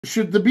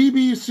Should the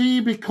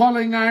BBC be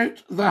calling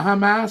out the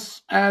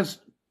Hamas as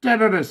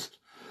terrorist?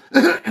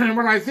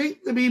 Well, I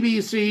think the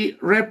BBC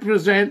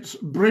represents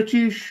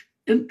British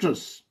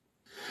interests.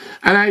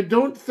 And I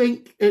don't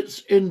think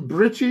it's in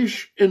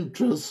British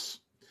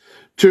interests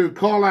to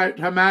call out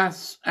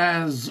Hamas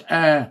as,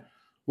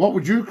 what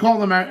would you call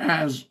them out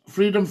as?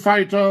 Freedom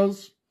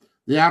fighters?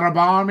 The Arab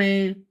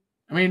Army?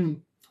 I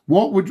mean,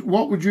 what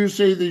would you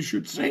say they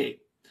should say?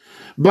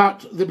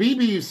 But the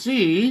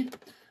BBC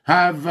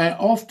have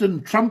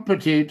often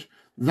trumpeted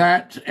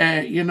that,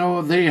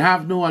 they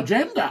have no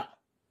agenda.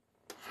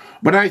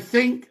 But I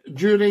think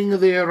during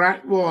the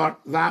Iraq War,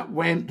 that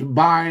went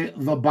by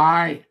the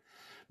by,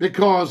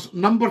 because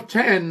Number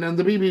 10 and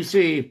the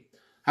BBC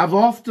have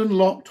often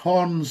locked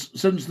horns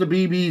since the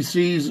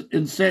BBC's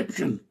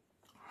inception.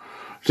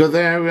 So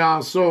there we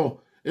are.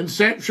 So,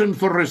 inception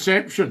for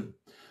reception.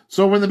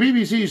 So when the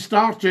BBC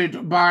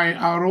started by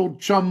our old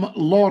chum,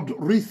 Lord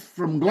Reith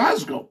from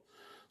Glasgow,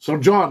 Sir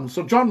John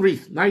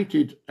Reith,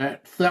 knighted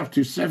at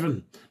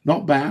 37,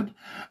 not bad.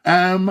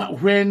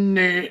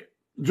 When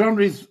John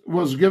Reith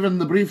was given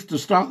the brief to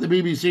start the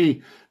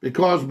BBC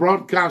because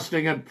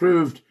broadcasting had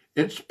proved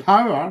its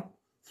power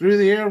through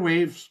the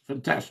airwaves,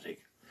 fantastic.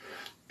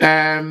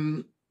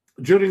 During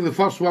the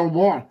First World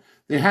War,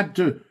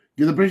 the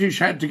British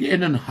had to get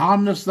in and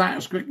harness that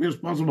as quickly as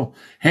possible.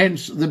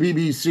 Hence the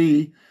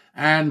BBC,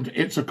 and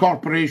it's a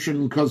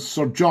corporation because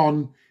Sir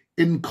John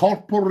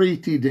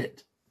incorporated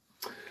it.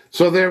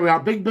 So there we are,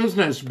 big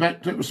business,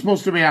 but it was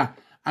supposed to be a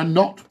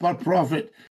not-for-profit